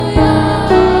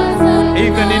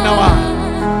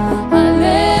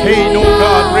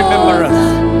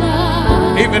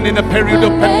even in a period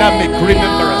of pandemic,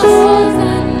 remember us.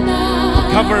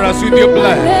 Cover us with your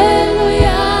blood.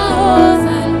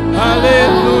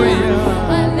 Hallelujah.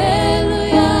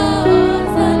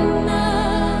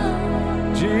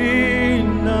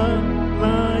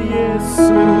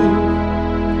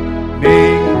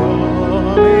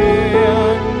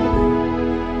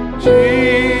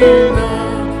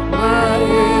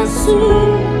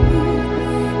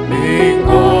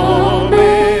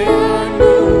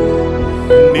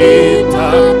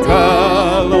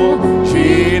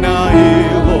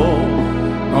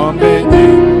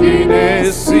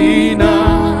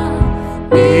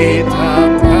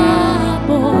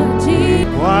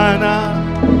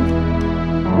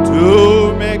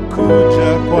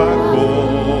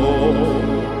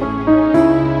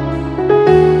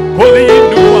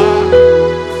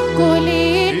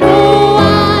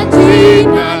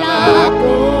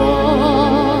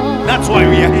 That's why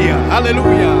we are here.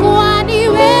 Hallelujah. Kwani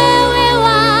wewe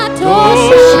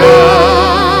watosha,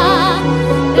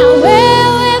 na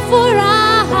wewe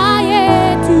furaha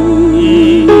yetu.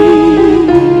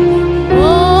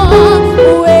 Oh,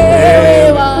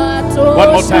 wewe watosha.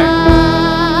 One more time.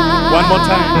 One more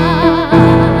time.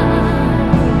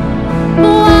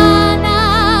 Bwana,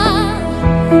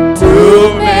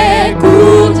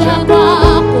 tumekuja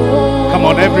kwako. Come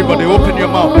on, everybody, open your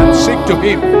mouth and sing to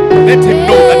him. Let him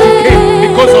know that you came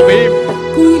because of him.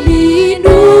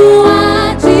 Kulinua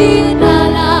jina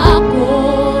lako.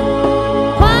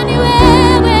 Kwani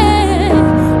wewe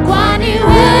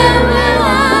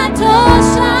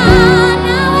watosha,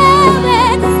 na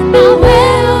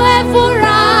wewe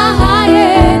furaha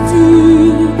yetu.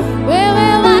 Wewe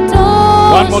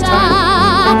watosha. One more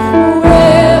time.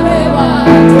 Wewe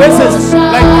watosha. This is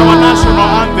like our national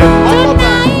anthem. One more time.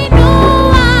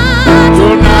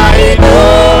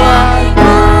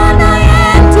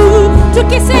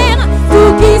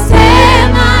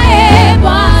 Tukisema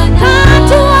Bwana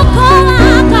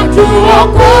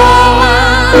katuokoa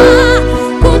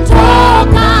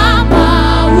kutoka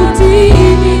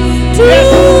mautini.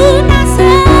 Tunasema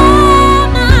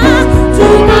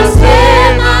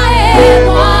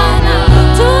Bwana,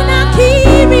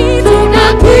 tunakiri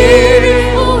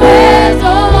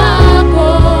uwezo wako.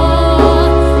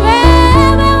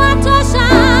 Wewe watosha,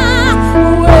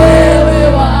 wewe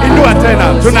watosha. Inua tena,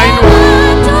 tunainua.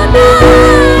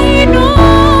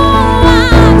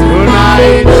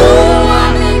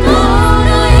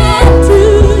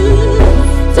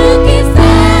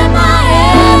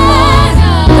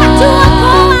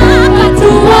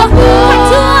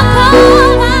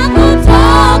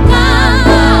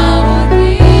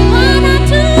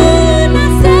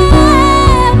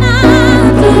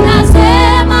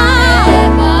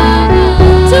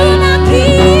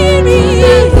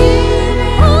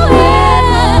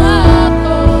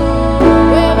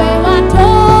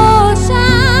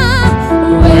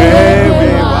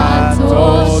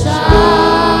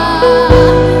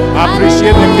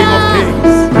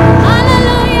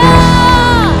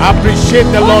 Appreciate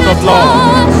the Lord of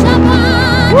Lords.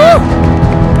 Woo!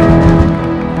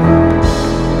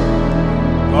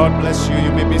 God bless you.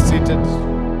 You may be seated.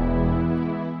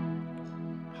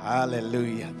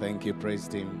 Hallelujah. Thank you. Praise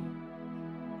Him.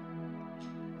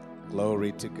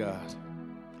 Glory to God.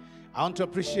 I want to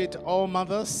appreciate all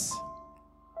mothers.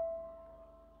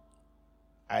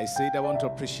 I said I want to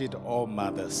appreciate all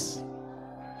mothers.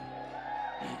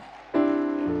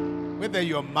 Whether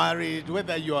you're married,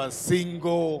 whether you are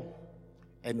single,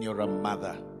 and you're a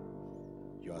mother,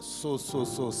 you are so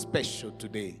special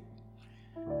today.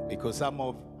 Because some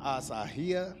of us are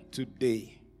here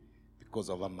today because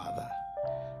of a mother.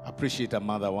 Appreciate a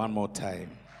mother one more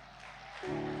time.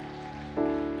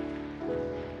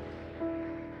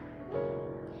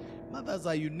 Mothers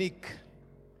are unique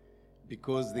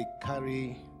because they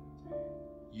carry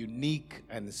unique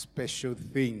and special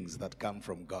things that come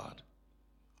from God.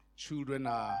 Children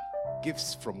are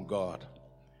gifts from God,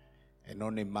 and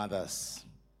only mothers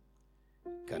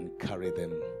can carry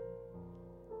them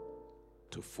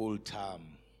to full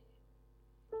term.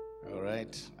 All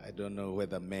right? I don't know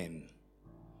whether men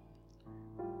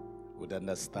would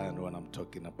understand what I'm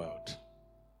talking about.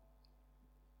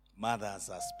 Mothers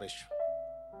are special.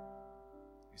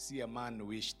 You see, a man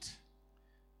wished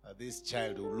that this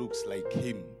child who looks like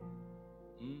him,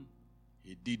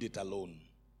 he did it alone.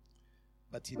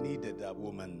 But he needed a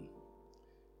woman,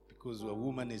 because a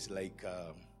woman is like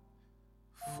a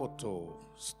photo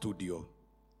studio.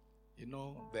 You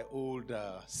know, the old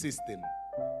system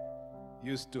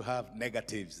used to have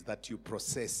negatives that you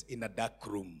process in a dark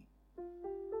room.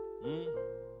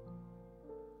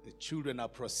 The children are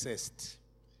processed,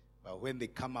 but when they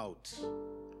come out,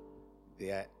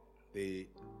 they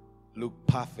look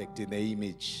perfect in the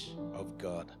image of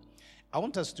God. I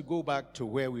want us to go back to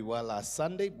where we were last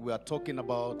Sunday. We are talking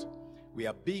about we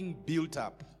are being built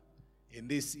up in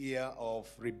this year of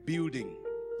rebuilding.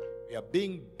 We are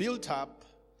being built up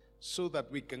so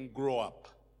that we can grow up.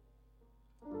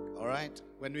 All right?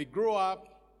 When we grow up,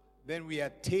 then we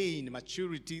attain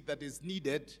maturity that is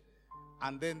needed,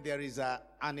 and then there is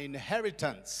an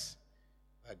inheritance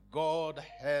that God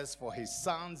has for his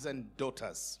sons and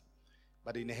daughters.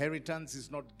 But inheritance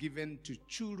is not given to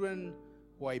children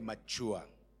who are immature.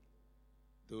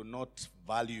 They will not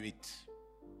value it.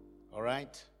 All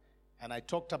right? And I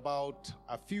talked about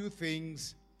a few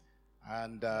things,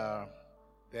 and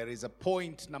there is a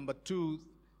point, number 2,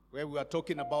 where we are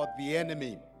talking about the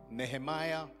enemy.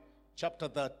 Nehemiah chapter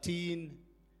 13,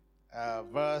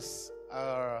 verse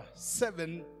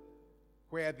 7,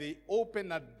 where they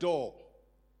open a door.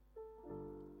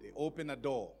 They open a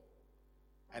door.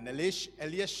 And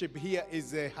Eliashib here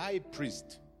is a high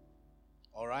priest.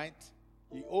 All right?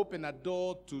 He opened a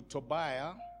door to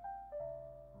Tobiah,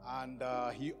 and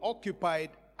he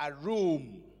occupied a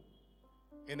room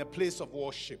in a place of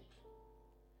worship.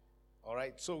 All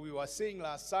right? So we were saying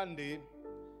last Sunday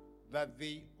that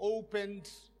they opened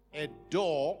a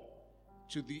door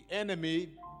to the enemy,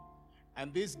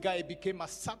 and this guy became a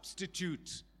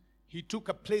substitute. He took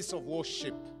a place of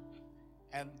worship.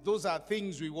 And those are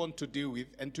things we want to deal with.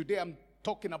 And today I'm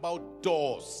talking about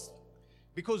doors,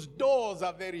 because doors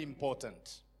are very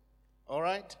important. All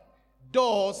right?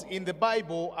 Doors in the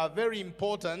Bible are very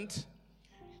important.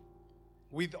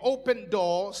 With open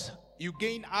doors, you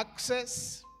gain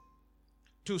access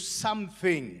to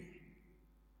something.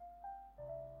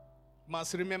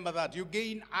 Must remember that. You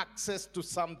gain access to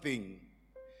something.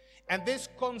 And this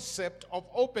concept of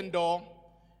open door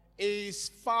is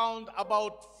found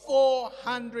about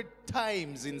 400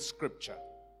 times in Scripture.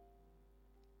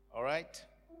 All right?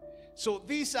 So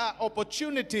these are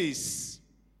opportunities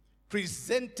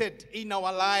presented in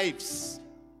our lives.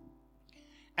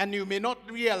 And you may not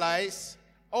realize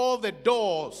all the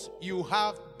doors you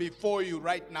have before you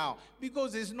right now.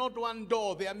 Because it's not one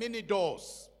door, there are many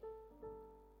doors.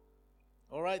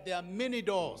 All right? There are many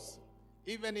doors.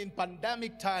 Even in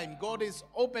pandemic time, God is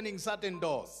opening certain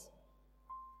doors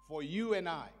for you and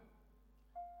I.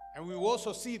 And we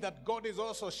also see that God is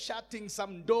also shutting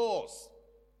some doors.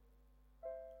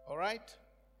 All right?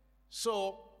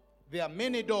 So, there are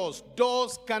many doors.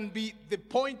 Doors can be the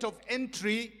point of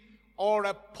entry or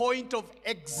a point of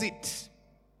exit.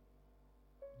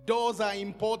 Doors are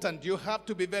important. You have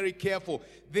to be very careful.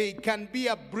 They can be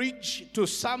a bridge to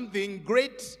something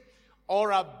great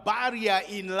or a barrier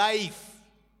in life.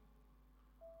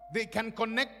 They can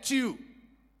connect you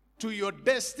to your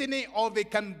destiny, or they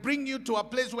can bring you to a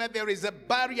place where there is a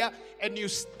barrier and you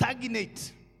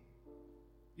stagnate.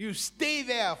 You stay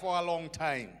there for a long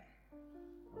time.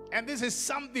 And this is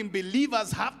something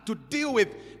believers have to deal with,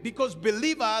 because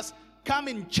believers come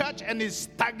in church and is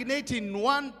stagnate in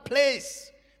one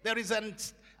place. There is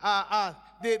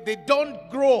they don't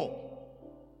grow.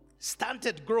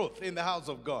 Stunted growth in the house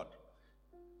of God.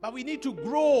 But we need to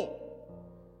grow.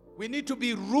 We need to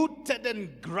be rooted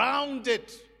and grounded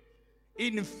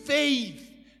in faith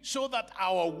so that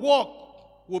our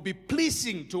walk will be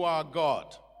pleasing to our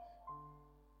God.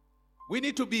 We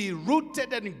need to be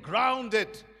rooted and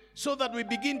grounded so that we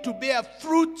begin to bear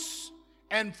fruits,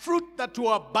 and fruit that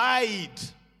will abide,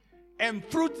 and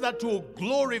fruit that will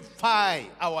glorify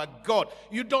our God.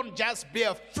 You don't just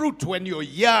bear fruit when you're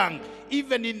young.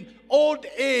 Even in old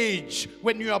age,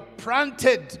 when you are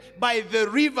planted by the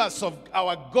rivers of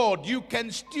our God, you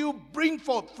can still bring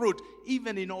forth fruit,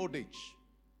 even in old age.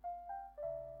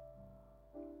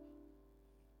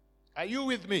 Are you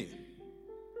with me?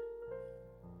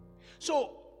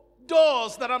 So,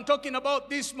 doors that I'm talking about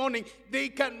this morning, they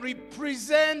can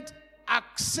represent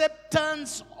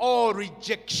acceptance or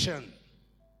rejection.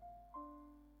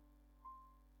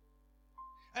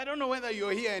 I don't know whether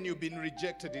you're here and you've been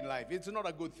rejected in life. It's not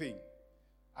a good thing.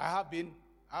 I've been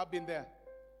there.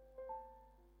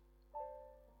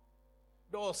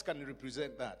 Doors can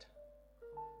represent that.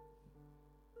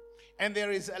 And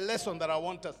there is a lesson that I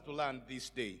want us to learn this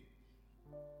day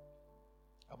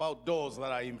about doors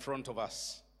that are in front of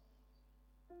us.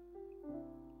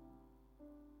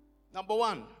 Number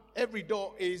one, every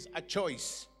door is a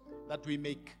choice that we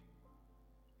make.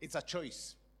 It's a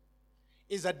choice.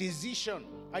 It's a decision,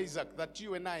 Isaac, that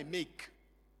you and I make.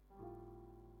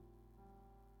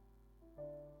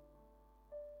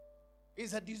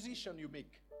 It's a decision you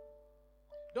make.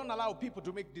 Don't allow people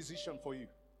to make decision for you.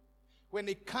 When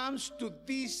it comes to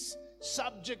this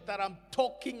subject that I'm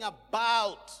talking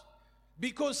about,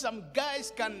 Because some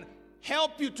guys can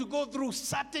help you to go through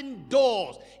certain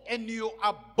doors and you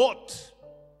abort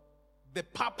the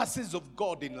purposes of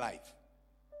God in life.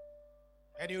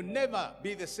 And you'll never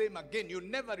be the same again. You'll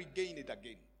never regain it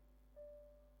again.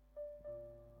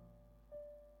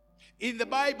 In the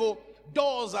Bible,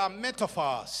 doors are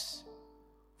metaphors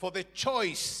for the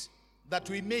choice that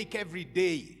we make every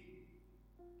day.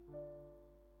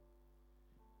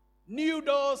 New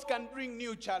doors can bring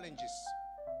new challenges.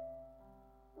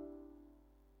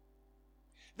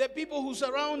 The people who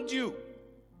surround you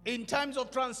in times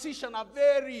of transition are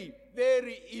very,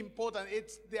 very important.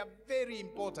 They are very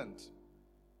important.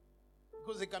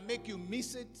 Because they can make you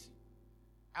miss it,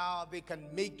 or they can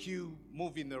make you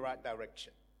move in the right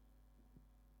direction.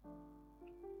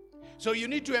 So you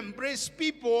need to embrace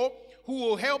people who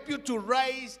will help you to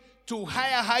rise to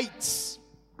higher heights.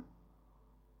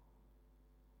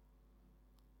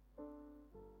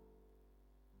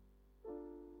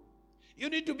 You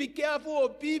need to be careful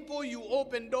of people you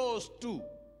open doors to.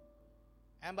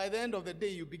 And by the end of the day,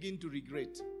 you begin to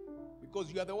regret.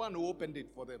 Because you are the one who opened it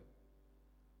for them.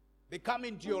 They come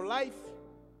into your life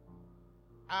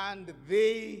and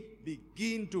they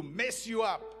begin to mess you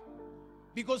up.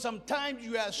 Because sometimes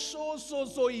you are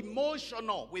so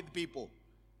emotional with people.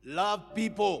 Love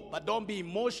people, but don't be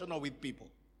emotional with people.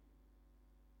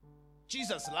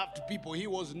 Jesus loved people. He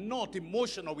was not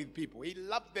emotional with people. He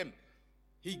loved them.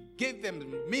 He gave them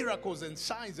miracles and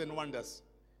signs and wonders.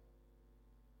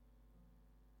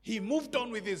 He moved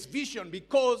on with his vision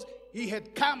because he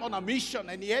had come on a mission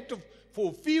and he had to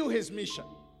fulfill his mission.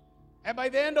 And by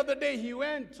the end of the day, he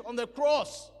went on the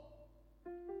cross.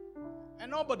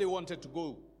 And nobody wanted to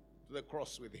go to the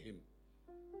cross with him.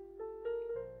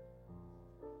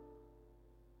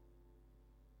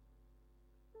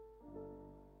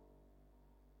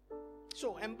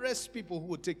 So embrace people who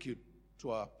will take you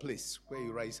to a place where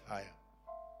you rise higher.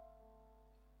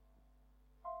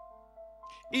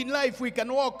 In life, we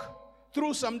can walk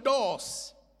through some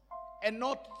doors and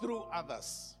not through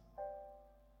others.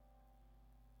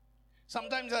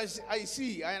 Sometimes I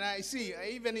see,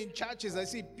 even in churches, I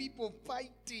see people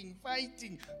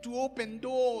fighting to open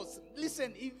doors.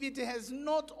 Listen, if it has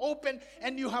not opened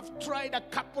and you have tried a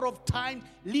couple of times,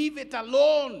 leave it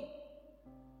alone.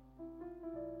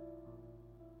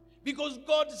 Because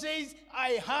God says,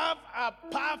 I have a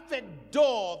perfect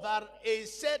door that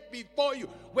is set before you.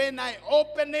 When I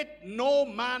open it, no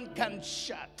man can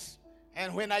shut.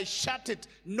 And when I shut it,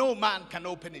 no man can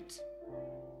open it.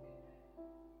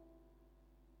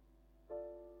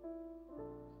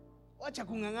 Wacha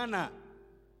kungangana.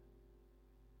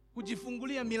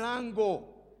 Kujifungulia milango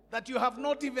that you have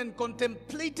not even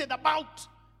contemplated about.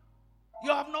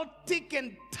 You have not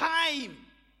taken time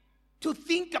to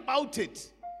think about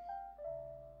it.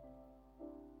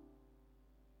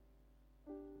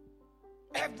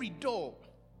 Every door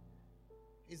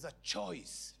is a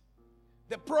choice.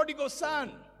 The prodigal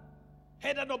son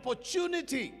had an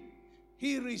opportunity.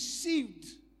 He received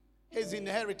his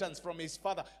inheritance from his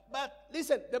father. But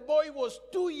listen, the boy was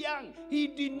too young. He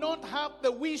did not have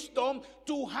the wisdom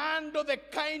to handle the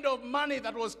kind of money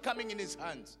that was coming in his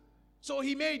hands. So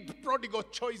he made prodigal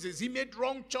choices. He made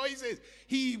wrong choices.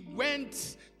 He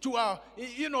went to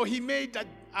he made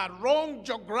a wrong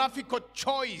geographical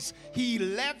choice. He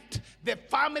left the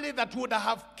family that would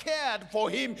have cared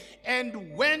for him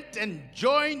and went and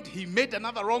joined. He made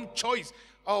another wrong choice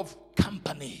of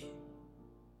company,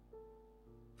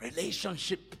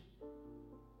 relationship.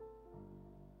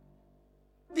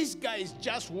 These guys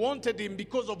just wanted him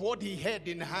because of what he had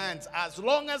in hands. As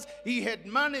long as he had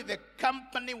money, the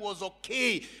company was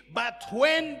okay. But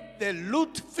when the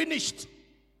loot finished,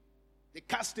 they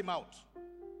cast him out.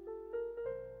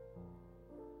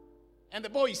 And the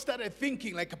boy started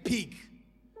thinking like a pig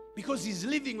because he's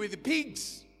living with the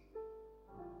pigs.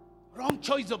 Wrong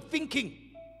choice of thinking.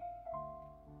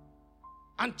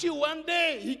 Until one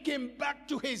day he came back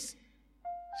to his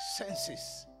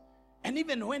senses. And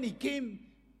even when he came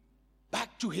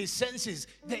back to his senses,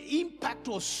 the impact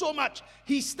was so much.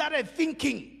 He started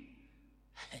thinking,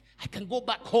 I can go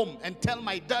back home and tell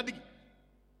my daddy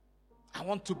I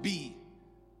want to be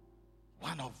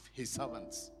one of his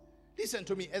servants. Listen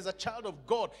to me, as a child of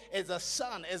God, as a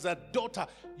son, as a daughter,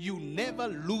 you never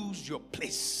lose your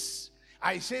place.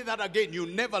 I say that again, you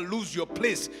never lose your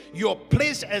place. Your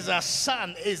place as a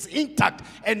son is intact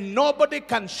and nobody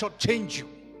can shortchange you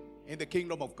in the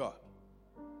kingdom of God.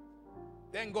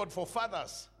 Thank God for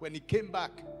fathers. When he came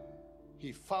back,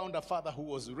 he found a father who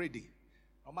was ready.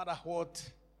 No matter what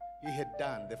he had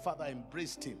done, the father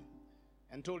embraced him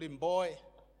and told him, boy,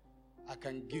 I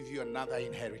can give you another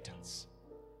inheritance.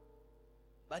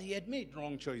 But he had made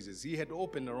wrong choices. He had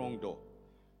opened the wrong door.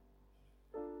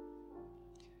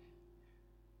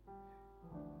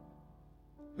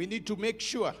 We need to make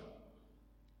sure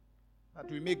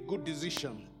that we make good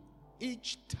decisions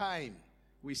each time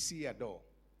we see a door.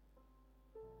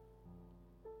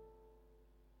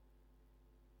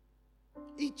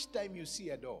 Each time you see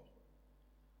a door.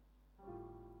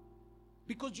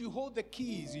 Because you hold the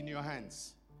keys in your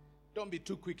hands. Don't be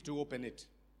too quick to open it.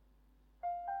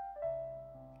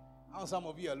 How some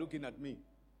of you are looking at me.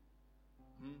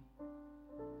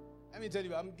 Let me tell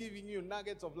you, I'm giving you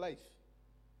nuggets of life.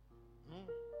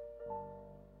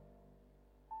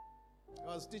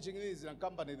 I was teaching this in a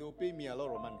company, they will pay me a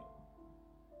lot of money.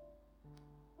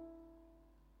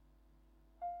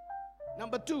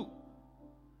 Number 2,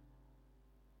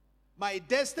 my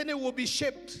destiny will be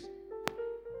shaped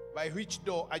by which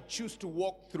door I choose to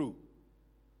walk through.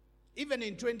 Even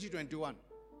in 2021.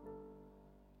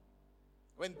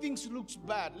 When things look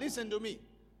bad, listen to me.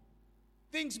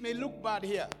 Things may look bad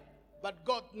here, but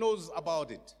God knows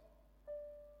about it.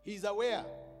 He's aware.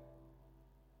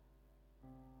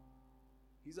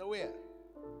 He's aware.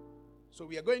 So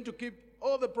we are going to keep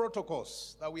all the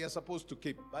protocols that we are supposed to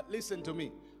keep. But listen to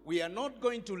me. We are not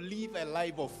going to live a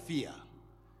life of fear.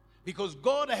 Because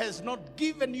God has not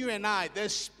given you and I the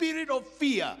spirit of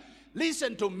fear.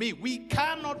 Listen to me. We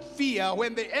cannot fear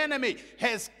when the enemy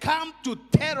has come to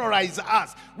terrorize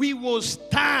us. We will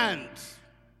stand.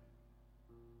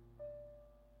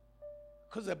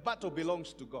 Because the battle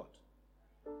belongs to God.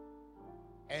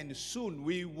 And soon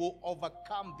we will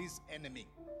overcome this enemy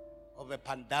of a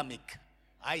pandemic.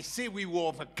 I say we will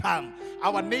overcome.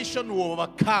 Our nation will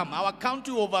overcome. Our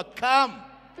country will overcome.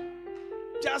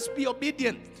 Just be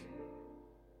obedient.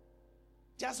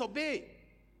 Just obey.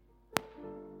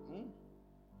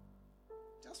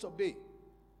 Just obey.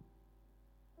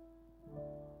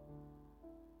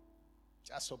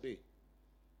 Just obey.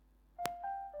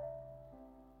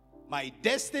 My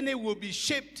destiny will be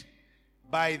shaped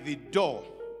by the door,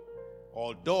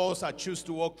 or doors I choose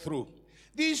to walk through.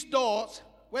 These doors,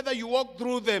 whether you walk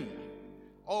through them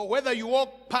or whether you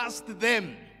walk past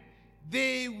them,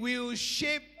 they will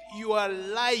shape your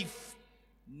life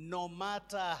no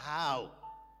matter how.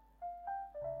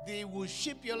 They will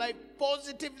shape your life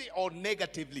positively or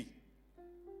negatively.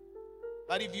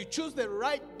 But if you choose the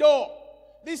right door,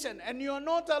 listen, and you are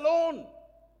not alone.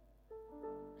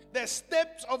 The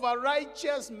steps of a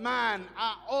righteous man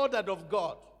are ordered of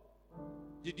God.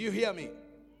 Did you hear me?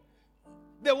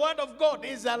 The word of God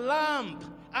is a lamp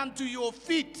unto your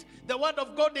feet. The word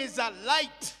of God is a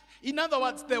light. In other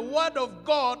words, the word of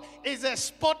God is a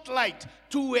spotlight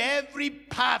to every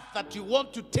path that you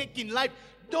want to take in life.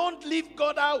 Don't leave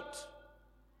God out.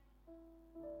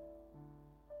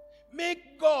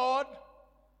 Make God,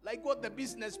 like what the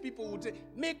business people would say,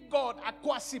 make God a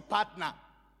quasi partner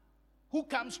who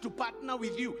comes to partner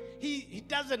with you. He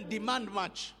doesn't demand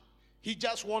much. He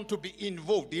just wants to be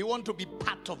involved. He wants to be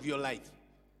part of your life.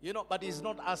 You know, but he's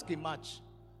not asking much.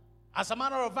 As a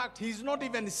matter of fact, he's not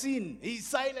even seen. He's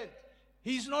silent.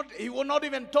 He will not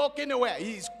even talk anywhere.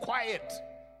 He is quiet.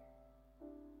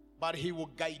 But he will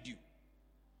guide you.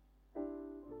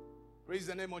 Praise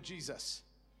the name of Jesus.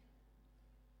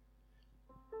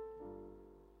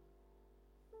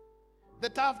 The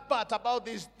tough part about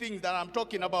these things that I'm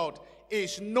talking about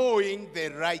is knowing the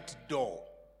right door.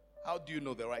 How do you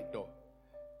know the right door?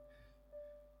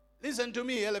 Listen to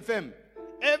me, LFM.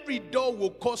 Every door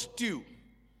will cost you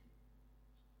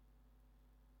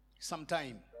some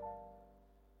time.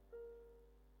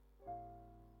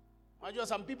 I just,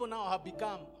 some people now have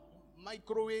become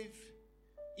microwave,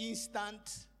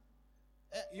 instant.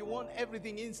 You want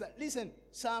everything instant. Listen,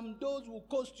 some doors will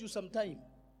cost you some time.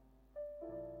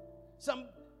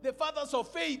 The fathers of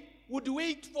faith would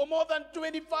wait for more than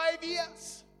 25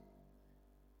 years.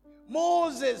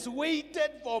 Moses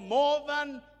waited for more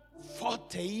than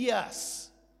 40 years.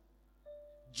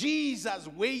 Jesus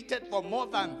waited for more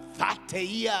than 30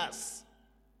 years.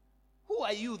 Who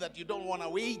are you that you don't want to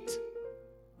wait?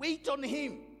 Wait on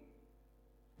him.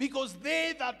 Because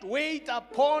they that wait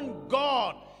upon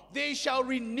God, they shall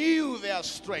renew their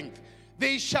strength.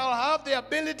 They shall have the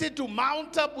ability to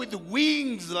mount up with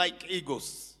wings like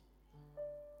eagles.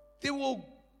 They will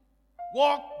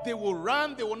walk, they will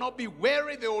run, they will not be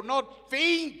weary, they will not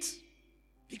faint.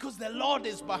 Because the Lord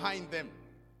is behind them.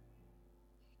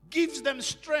 Gives them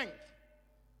strength.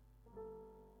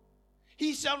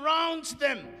 He surrounds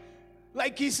them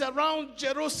like he surrounds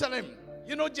Jerusalem.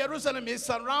 You know, Jerusalem is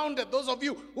surrounded. Those of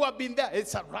you who have been there,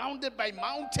 it's surrounded by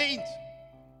mountains.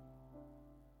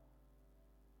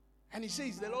 And he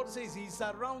says, the Lord says, he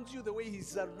surrounds you the way he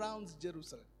surrounds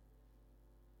Jerusalem.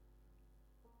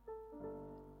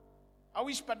 I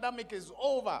wish pandemic is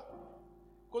over.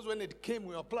 Because when it came,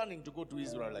 we were planning to go to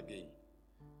Israel again.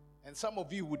 And some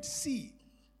of you would see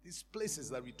these places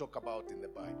that we talk about in the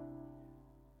Bible.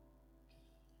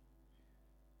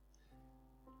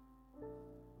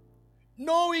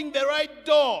 Knowing the right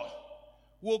door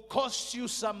will cost you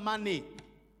some money.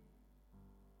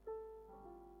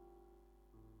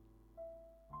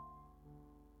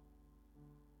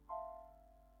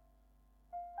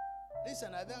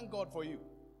 Listen, I thank God for you.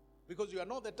 Because you are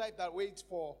not the type that waits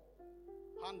for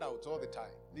handouts all the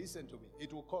time. Listen to me.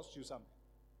 It will cost you something.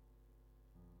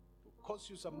 It will cost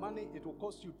you some money. It will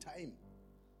cost you time.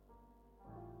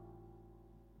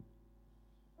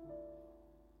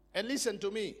 And listen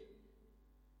to me.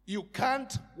 You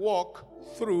can't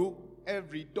walk through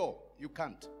every door. You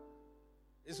can't.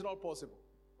 It's not possible.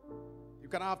 You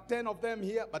can have 10 of them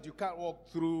here, but you can't walk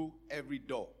through every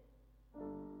door.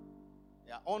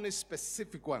 There are only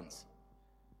specific ones,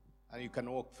 and you can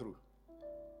walk through.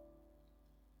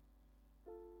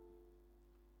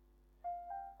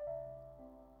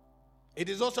 It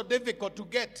is also difficult to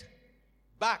get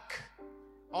back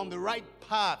on the right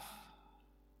path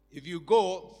if you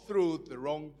go through the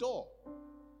wrong door.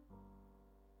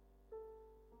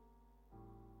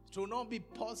 It will not be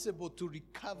possible to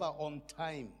recover on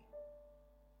time.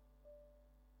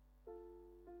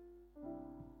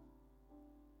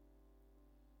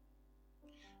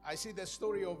 I see the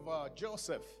story of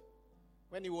Joseph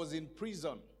when he was in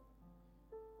prison.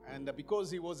 And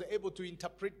because he was able to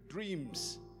interpret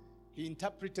dreams, he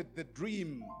interpreted the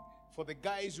dream for the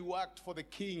guys who worked for the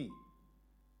king.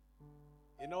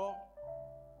 You know?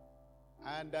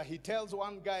 And he tells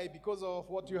one guy, because of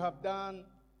what you have done,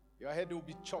 your head will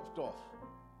be chopped off.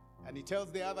 And he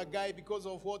tells the other guy, because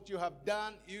of what you have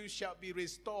done, you shall be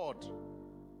restored.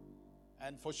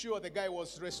 And for sure, the guy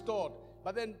was restored.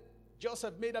 But then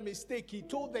Joseph made a mistake. He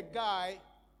told the guy,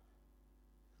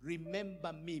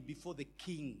 remember me before the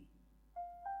king.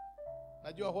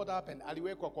 Najua what happened?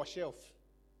 Aliwekwa kwa shelf.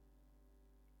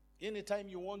 Anytime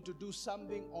you want to do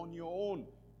something on your own,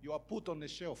 you are put on the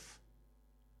shelf.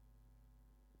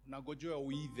 Unagojua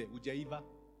uive, ujaiva.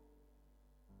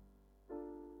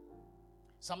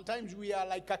 Sometimes we are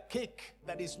like a cake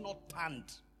that is not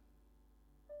turned.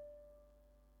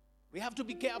 We have to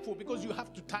be careful because you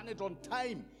have to turn it on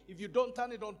time. If you don't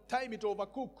turn it on time, it will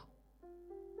overcook.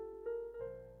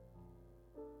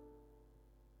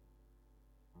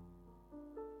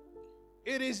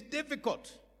 It is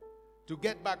difficult to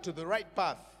get back to the right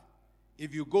path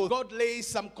if you go. God lays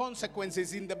some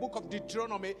consequences in the book of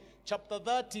Deuteronomy, chapter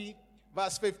 30,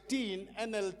 verse 15,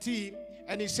 NLT,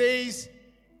 and he says,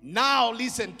 now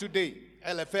listen today,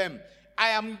 LFM. I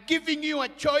am giving you a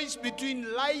choice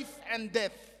between life and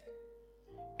death,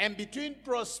 and between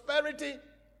prosperity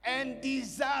and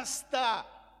disaster.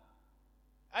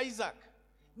 Isaac,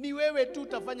 ni wewe tu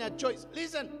utafanya choice.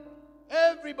 Listen,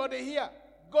 everybody here,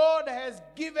 God has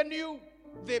given you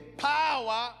the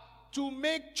power to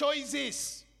make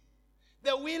choices.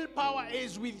 The willpower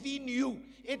is within you.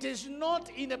 It is not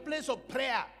in a place of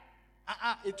prayer.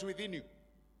 It's within you.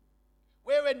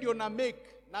 Wewe ndio na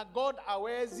make. Na God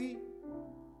hawezi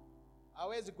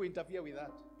kuinterfere with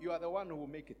that. You are the one who will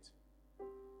make it.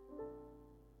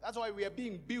 That's why we are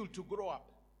being built to grow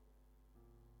up.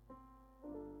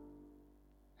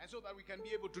 And so that we can be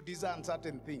able to discern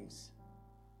certain things.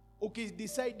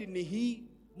 Ukidecide ni hii,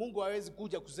 Mungu hawezi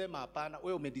kuja kusema hapana,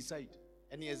 wewe umedecide.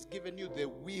 And he has given you the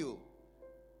will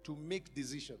to make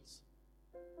decisions.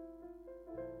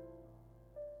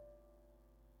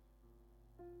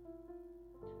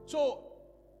 So,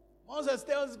 Moses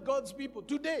tells God's people,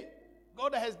 today,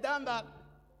 God has done that.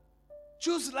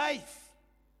 Choose life,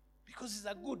 because it's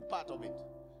a good part of it.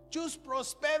 Choose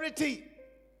prosperity.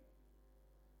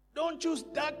 Don't choose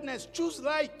darkness, choose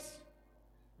light.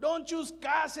 Don't choose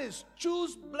curses,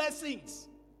 choose blessings.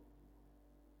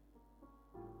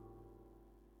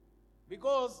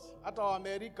 Because hata wa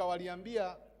Amerika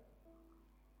waliambia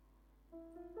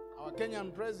our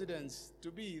Kenyan presidents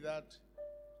to be that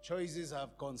choices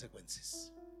have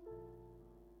consequences.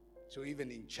 So even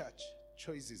in church,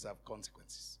 choices have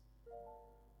consequences.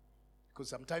 Because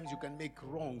sometimes you can make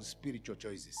wrong spiritual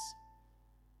choices.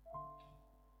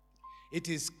 It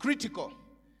is critical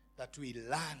that we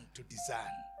learn to discern.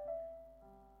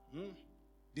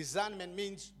 Discernment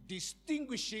means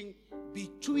distinguishing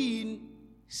between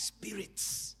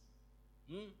spirits.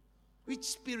 Which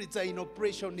spirits are in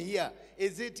operation here?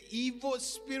 Is it evil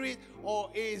spirit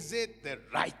or is it the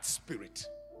right spirit?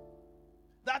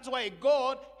 That's why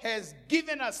God has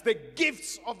given us the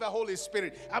gifts of the Holy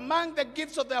Spirit. Among the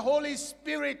gifts of the Holy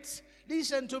Spirit,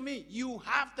 Listen to me. You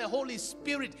have the Holy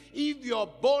Spirit. If you're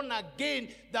born again,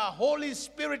 the Holy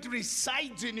Spirit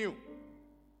resides in you.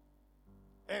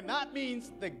 And that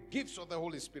means the gifts of the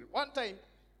Holy Spirit. One time,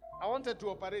 I wanted to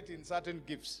operate in certain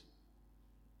gifts.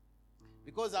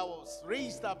 Because I was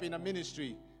raised up in a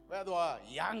ministry where there were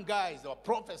young guys, they were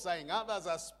prophesying. Others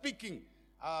are speaking,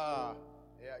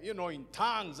 in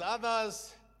tongues.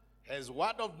 Others has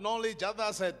word of knowledge.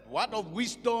 Others had word of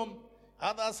wisdom.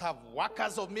 Others have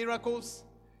workers of miracles.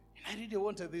 And I really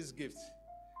wanted these gifts.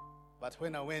 But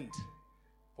when I went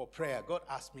for prayer, God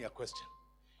asked me a question.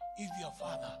 If your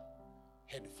father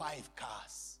had 5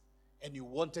 cars and you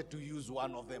wanted to use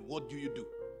one of them, what do you do?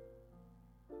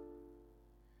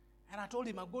 And I told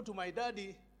him, I'll go to my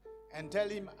daddy and tell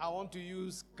him I want to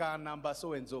use car number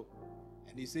so and so.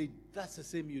 And he said, that's the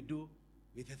same you do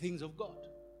with the things of God.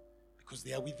 Because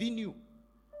they are within you.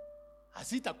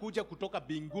 Asitakuja kutoka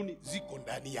binguni, ziko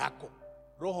ndani yako.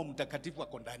 Roho Mtakatifu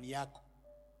ako ndani yako.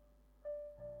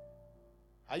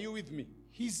 Are you with me?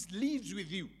 He lives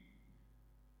with you.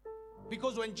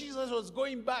 Because when Jesus was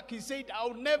going back, he said,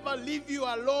 I'll never leave you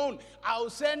alone. I'll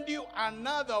send you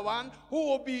another one who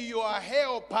will be your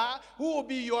helper, who will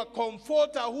be your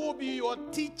comforter, who will be your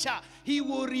teacher. He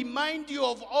will remind you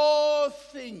of all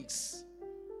things.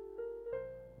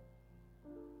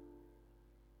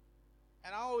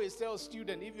 And I always tell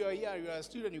students, if you are here, you are a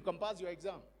student, you can pass your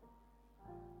exam.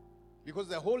 Because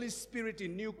the Holy Spirit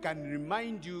in you can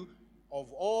remind you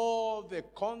of all the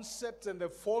concepts and the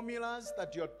formulas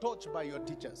that you're taught by your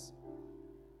teachers.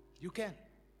 You can.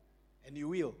 And you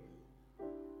will.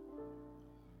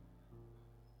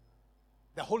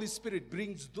 The Holy Spirit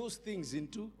brings those things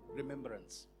into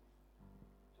remembrance.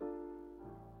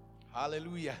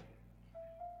 Hallelujah.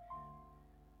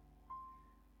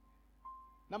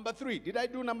 Number 3. Did I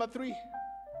do number 3?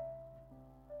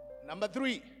 Number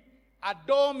 3. A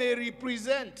door may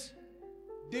represent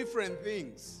different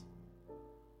things.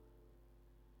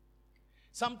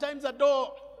 Sometimes a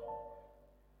door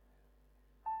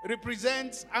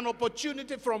represents an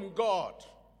opportunity from God.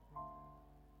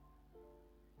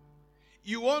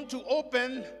 You want to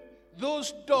open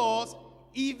those doors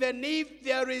even if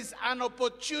there is an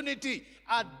opportunity.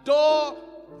 A door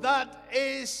that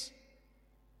is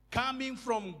coming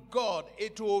from God,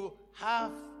 it will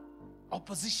have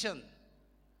opposition.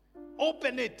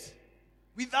 Open it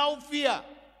without fear.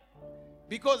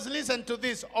 Because listen to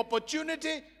this,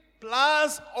 opportunity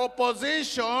plus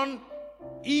opposition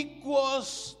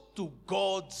equals to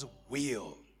God's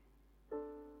will.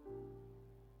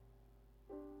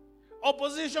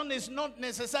 Opposition is not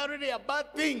necessarily a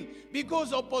bad thing,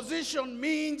 because opposition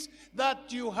means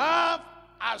that you have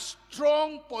a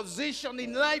strong position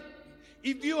in life.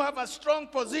 If you have a strong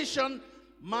position,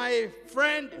 my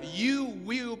friend, you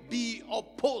will be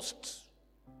opposed.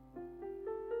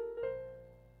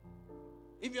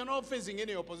 If you're not facing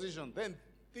any opposition, then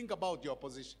think about your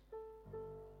opposition.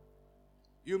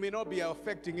 You may not be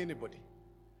affecting anybody.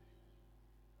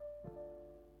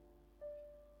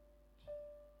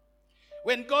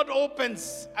 When God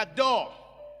opens a door,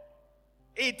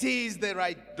 it is the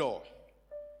right door.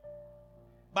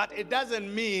 But it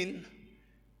doesn't mean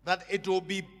that it will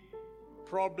be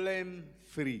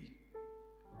problem-free.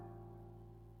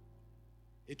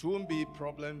 It won't be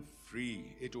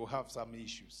problem-free. It will have some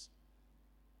issues.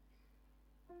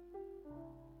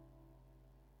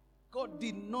 God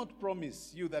did not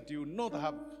promise you that you will not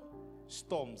have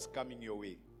storms coming your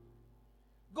way.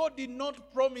 God did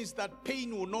not promise that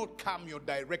pain will not come your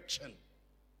direction.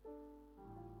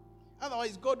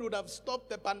 Otherwise, God would have stopped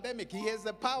the pandemic. He has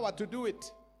the power to do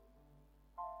it.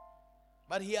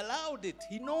 But he allowed it.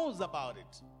 He knows about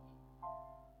it.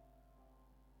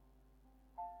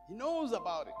 He knows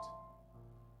about it.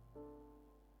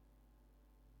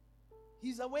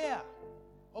 He's aware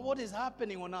of what is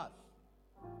happening on earth.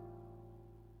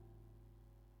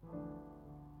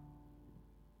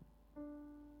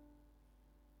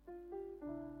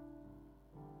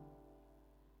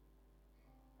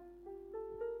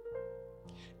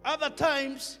 Other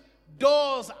times,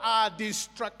 doors are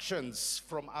distractions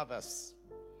from others.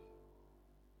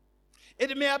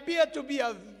 It may appear to be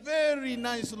a very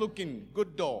nice looking,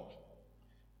 good door,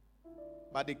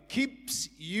 but it keeps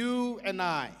you and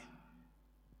I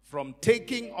from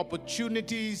taking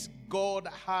opportunities God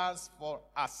has for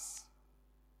us.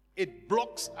 It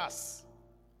blocks us.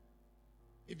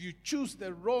 If you choose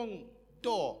the wrong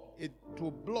door, it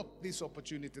will block this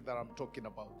opportunity that I'm talking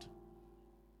about.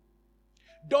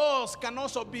 Doors can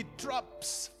also be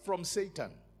traps from Satan.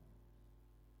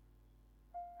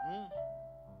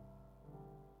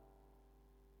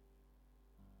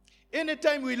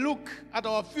 Anytime we look at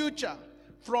our future,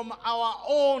 from our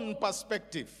own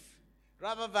perspective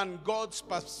rather than God's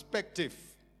perspective,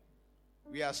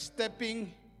 we are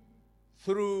stepping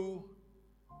through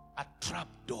a trap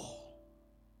door.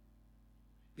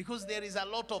 Because there is a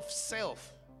lot of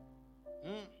self.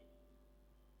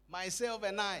 Myself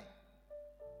and I.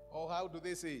 Or how do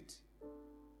they say it?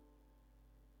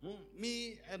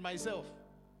 Me and myself.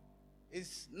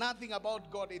 It's nothing about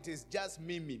God. It is just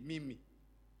me.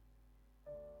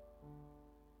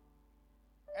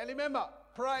 And remember,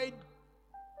 pride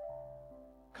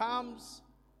comes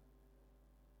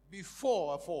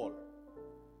before a fall.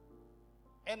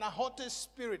 And a haughty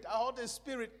spirit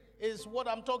is what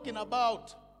I'm talking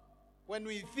about. When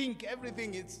we think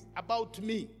everything is about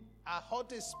me. A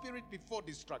haughty spirit before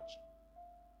destruction.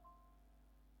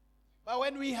 But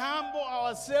when we humble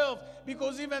ourselves,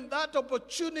 because even that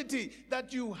opportunity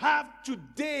that you have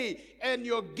today and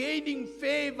you're gaining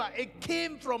favor, it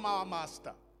came from our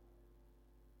Master.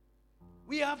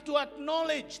 We have to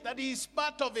acknowledge that He is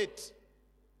part of it.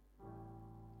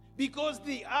 Because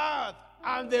the earth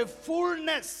and the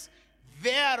fullness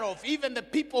thereof, even the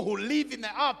people who live in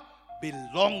the earth,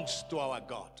 belongs to our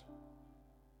God.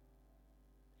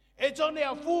 It's only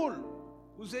a fool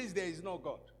who says there is no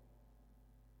God.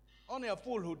 Only a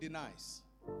fool who denies.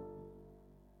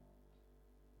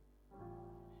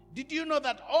 Did you know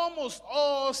that almost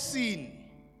all sin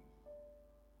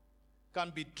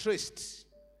can be traced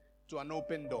to an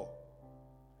open door?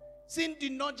 Sin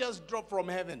did not just drop from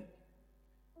heaven.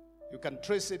 You can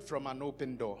trace it from an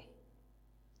open door.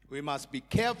 We must be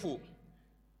careful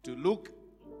to look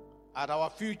at our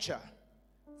future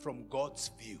from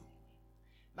God's view.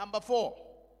 Number 4,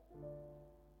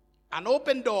 an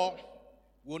open door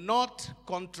will not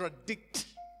contradict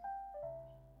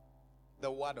the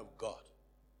Word of God.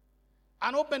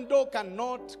 An open door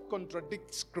cannot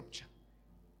contradict Scripture.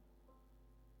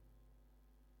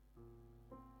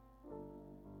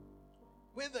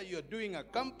 Whether you're doing a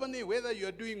company, whether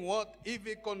you're doing what, if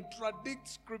it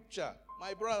contradicts Scripture,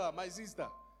 my brother, my sister,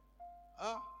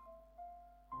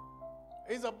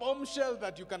 it's a bombshell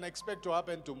that you can expect to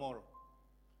happen tomorrow.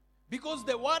 Because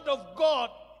the Word of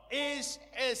God is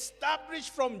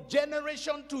established from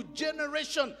generation to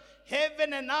generation.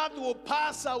 Heaven and earth will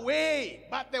pass away,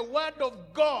 but the Word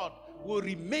of God will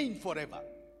remain forever.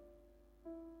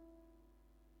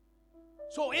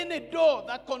 So any door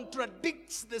that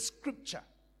contradicts the Scripture,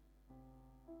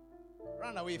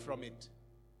 run away from it.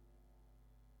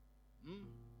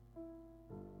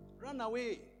 Run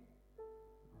away.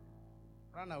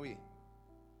 Run away.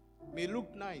 May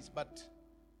look nice, but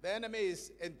the enemy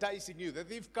is enticing you. The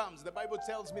thief comes. The Bible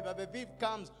tells me that the thief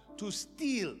comes to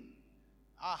steal.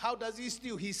 How does he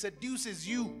steal? He seduces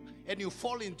you and you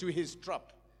fall into his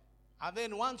trap. And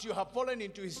then once you have fallen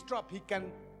into his trap, he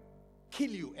can kill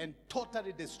you and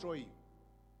totally destroy you.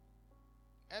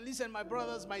 And listen, my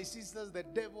brothers, my sisters, the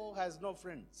devil has no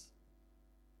friends.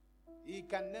 He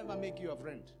can never make you a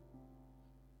friend.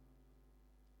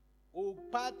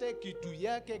 Upate kitu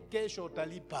yake kesho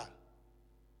utalipa.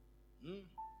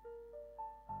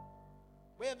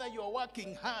 Whether you are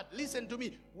working hard, listen to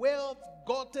me, wealth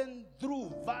gotten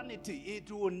through vanity,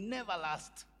 it will never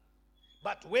last.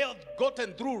 But wealth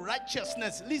gotten through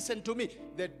righteousness, listen to me,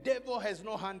 the devil has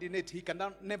no hand in it. He can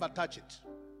never touch it.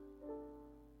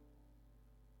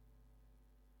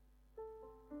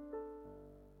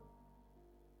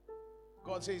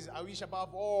 God says, I wish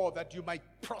above all that you might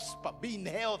prosper, be in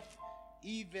health,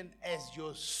 even as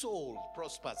your soul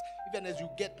prospers, even as you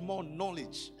get more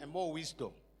knowledge and more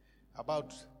wisdom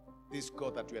about this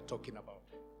God that we are talking about.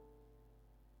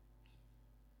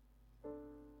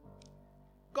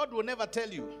 God will never tell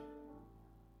you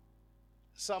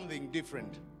something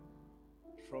different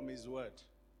from His Word.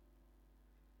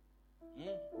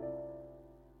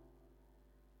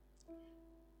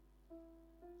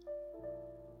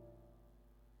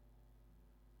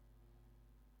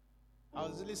 I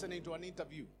was listening to an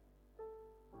interview.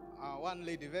 One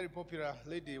lady, very popular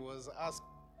lady, was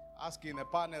asking a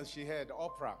panel she had,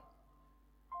 Oprah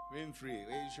Winfrey.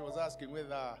 She was asking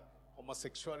whether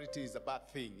homosexuality is a bad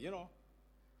thing, you know.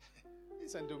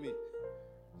 Listen to me.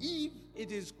 If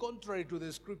it is contrary to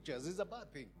the Scriptures, it's a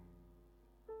bad thing.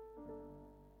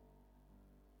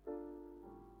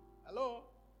 Hello?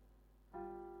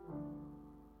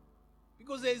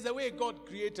 Because there is a way God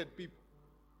created people.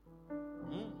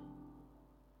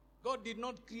 God did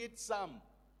not create Sam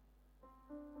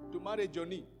to marry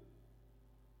Johnny.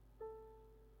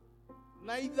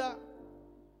 Neither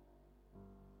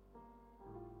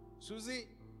Susie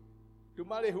to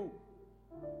marry who?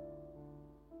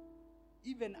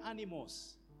 Even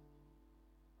animals.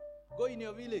 Go in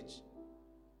your village.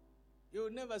 You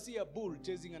will never see a bull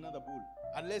chasing another bull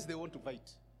unless they want to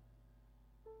fight.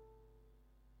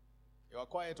 You are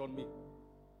quiet on me.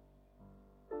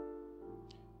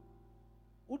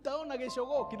 Utaona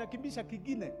geshogo kinakimbisha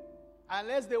kingine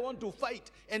unless they want to fight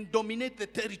and dominate the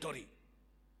territory.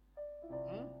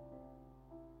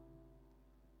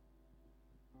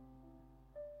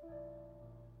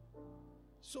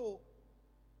 So,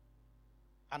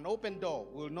 an open door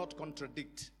will not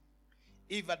contradict.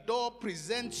 If a door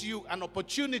presents you an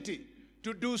opportunity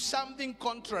to do something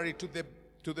contrary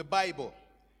to the Bible,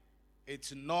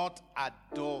 it's not a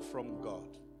door from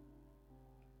God.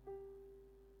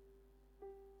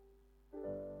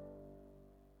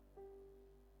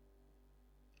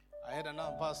 I had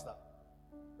another pastor,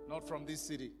 not from this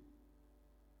city.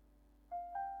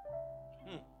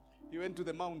 He went to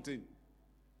the mountain.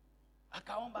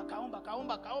 Akaomba.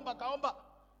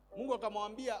 Mungu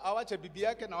akamwambia awache bibi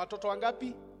yake na watoto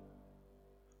wangapi?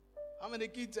 How many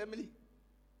kids, Emily?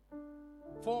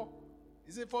 4.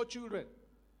 Is it 4 children?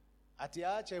 Ati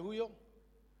aache huyo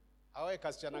awe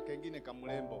kasichana kengine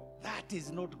kamlembo. That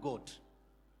is not God.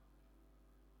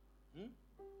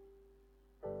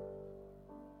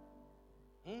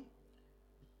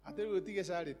 Ati utige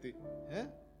salite.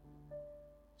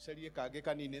 Shalie kage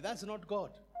kanine. That's not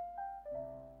God.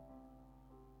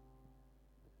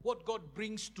 What God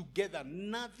brings together,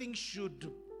 nothing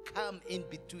should come in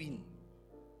between.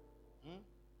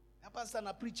 A pastor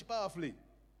na preach powerfully.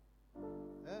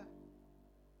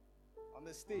 On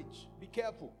the stage. Be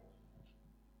careful.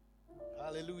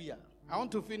 Hallelujah. I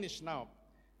want to finish now.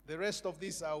 The rest of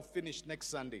this I'll finish next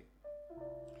Sunday.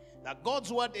 That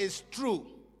God's word is true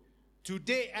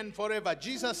today and forever.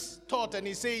 Jesus taught and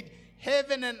he said,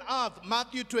 heaven and earth,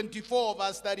 Matthew 24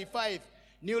 verse 35,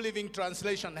 New Living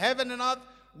Translation. Heaven and earth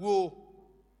will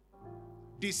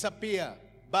disappear,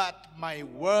 but my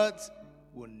words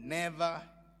will never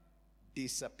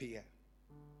disappear.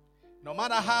 No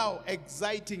matter how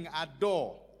exciting a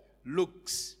door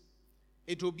looks,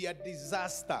 it will be a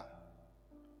disaster,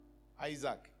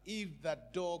 Isaac, if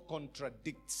that door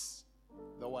contradicts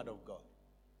the word of God.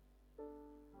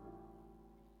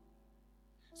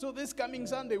 So this coming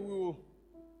Sunday we will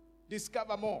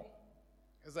discover more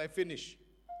as I finish.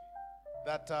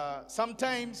 That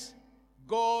sometimes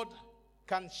God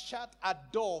can shut a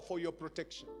door for your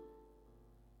protection.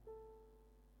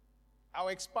 I'll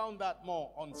expound that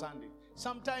more on Sunday.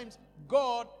 Sometimes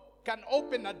God can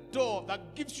open a door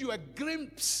that gives you a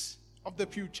glimpse of the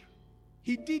future.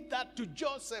 He did that to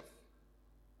Joseph.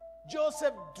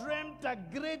 Joseph dreamt a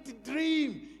great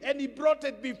dream and he brought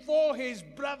it before his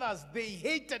brothers. They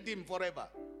hated him forever.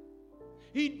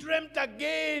 He dreamt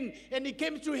again and he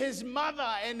came to his mother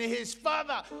and his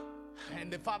father. And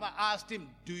the father asked him,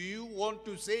 do you want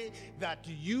to say that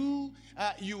you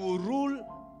will rule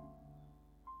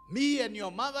me and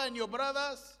your mother and your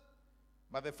brothers?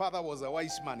 But the father was a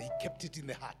wise man. He kept it in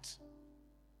the heart.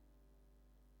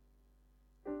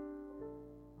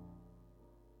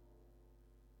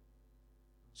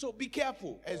 So be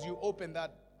careful as you open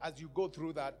that, as you go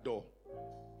through that door.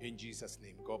 In Jesus'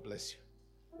 name, God bless you.